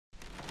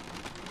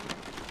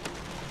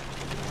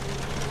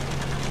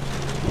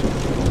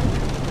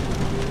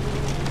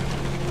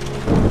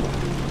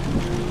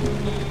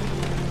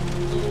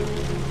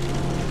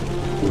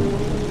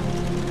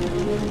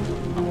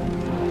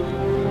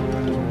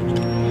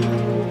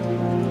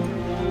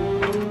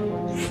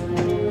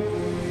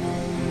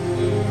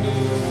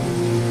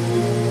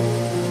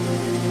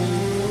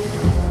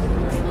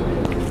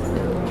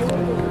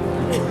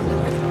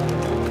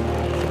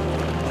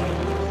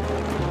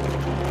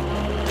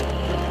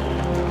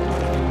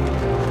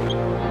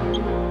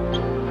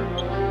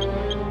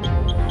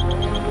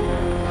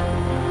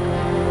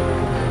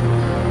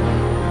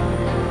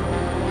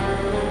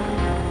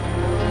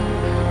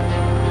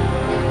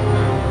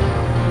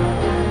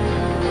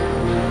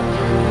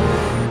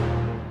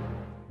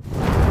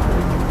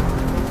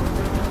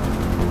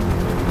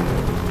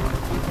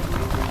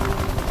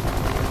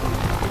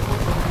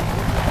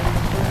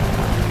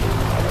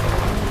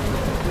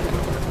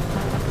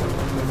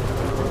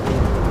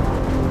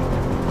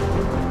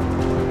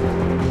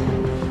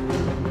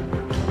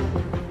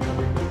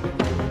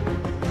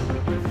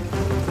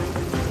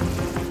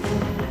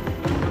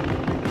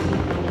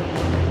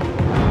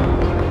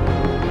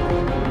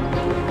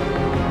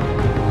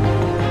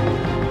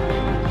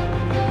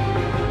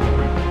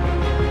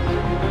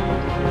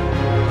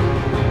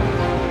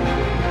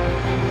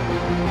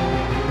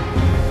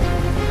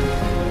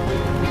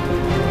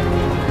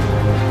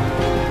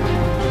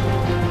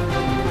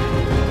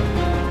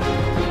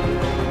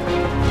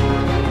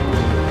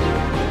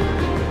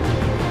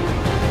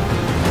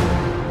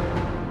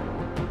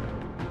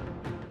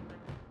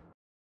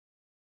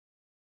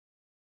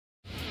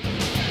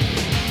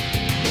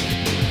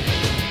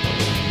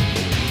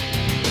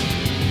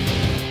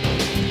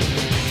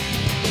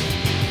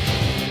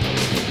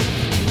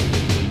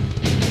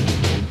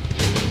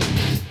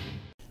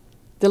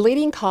The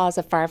leading cause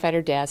of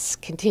firefighter deaths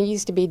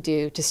continues to be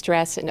due to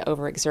stress and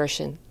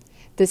overexertion.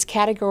 This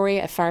category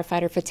of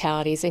firefighter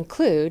fatalities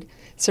include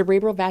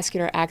cerebral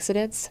vascular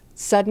accidents,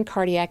 sudden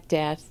cardiac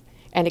death,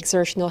 and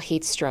exertional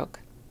heat stroke.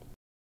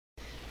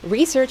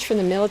 Research from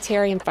the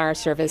military and fire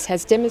service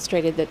has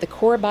demonstrated that the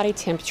core body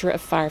temperature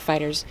of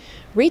firefighters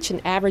reach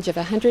an average of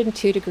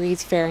 102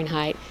 degrees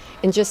Fahrenheit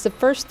in just the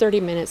first 30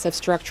 minutes of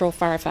structural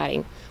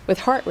firefighting, with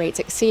heart rates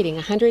exceeding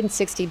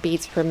 160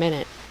 beats per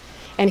minute.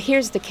 And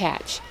here's the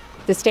catch.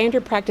 The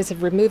standard practice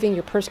of removing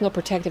your personal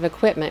protective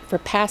equipment for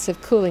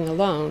passive cooling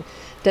alone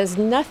does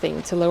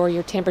nothing to lower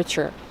your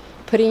temperature,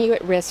 putting you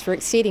at risk for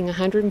exceeding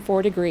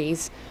 104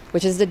 degrees,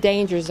 which is the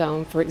danger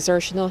zone for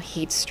exertional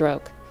heat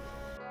stroke.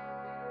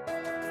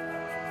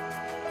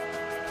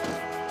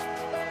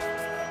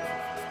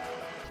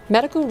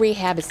 Medical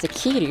rehab is the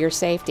key to your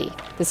safety.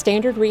 The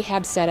standard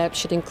rehab setup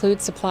should include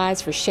supplies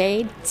for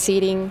shade,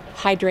 seating,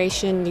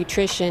 hydration,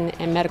 nutrition,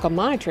 and medical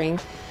monitoring,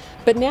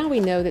 but now we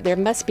know that there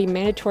must be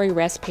mandatory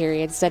rest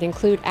periods that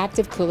include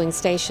active cooling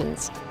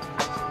stations.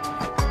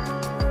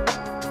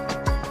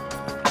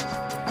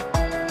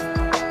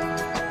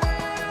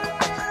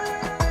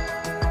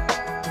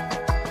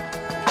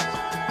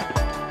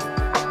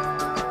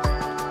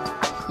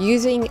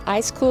 Using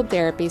ice-cooled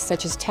therapies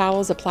such as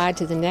towels applied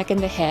to the neck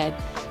and the head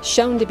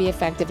shown to be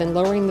effective in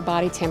lowering the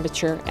body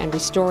temperature and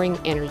restoring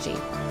energy.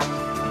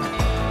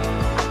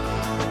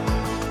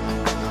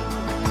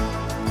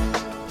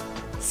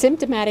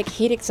 Symptomatic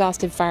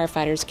heat-exhausted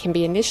firefighters can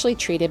be initially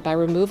treated by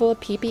removal of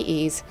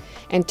PPEs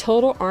and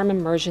total arm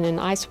immersion in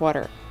ice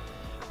water.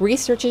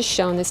 Research has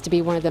shown this to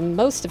be one of the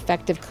most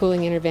effective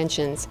cooling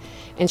interventions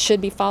and should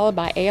be followed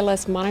by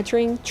ALS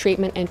monitoring,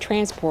 treatment, and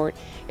transport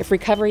if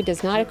recovery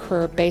does not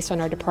occur based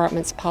on our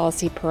department's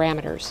policy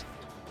parameters.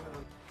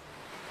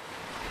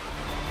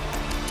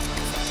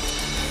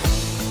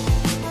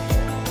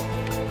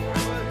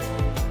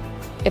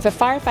 If a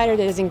firefighter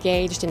that is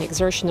engaged in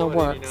exertional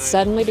work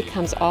suddenly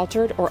becomes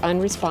altered or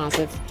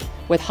unresponsive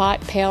with hot,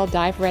 pale,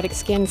 diaphoretic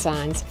skin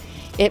signs,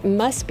 it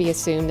must be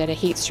assumed that a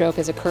heat stroke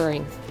is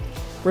occurring.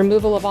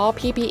 Removal of all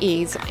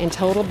PPEs and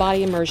total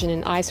body immersion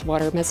in ice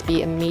water must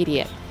be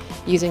immediate,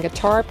 using a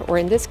tarp or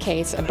in this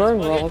case a burn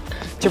roll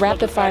to wrap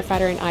the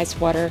firefighter in ice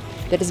water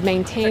that is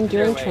maintained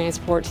during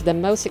transport to the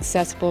most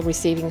accessible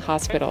receiving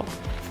hospital.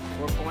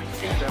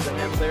 4.2, grab the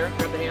handle there,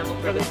 grab the handle,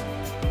 grab it.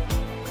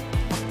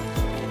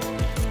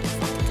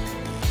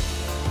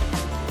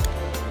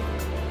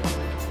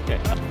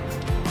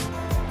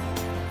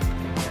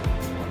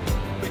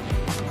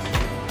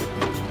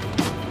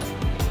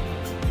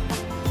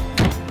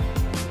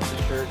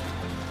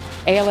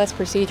 ALS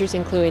procedures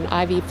including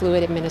IV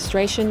fluid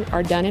administration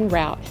are done en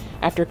route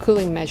after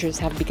cooling measures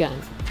have begun.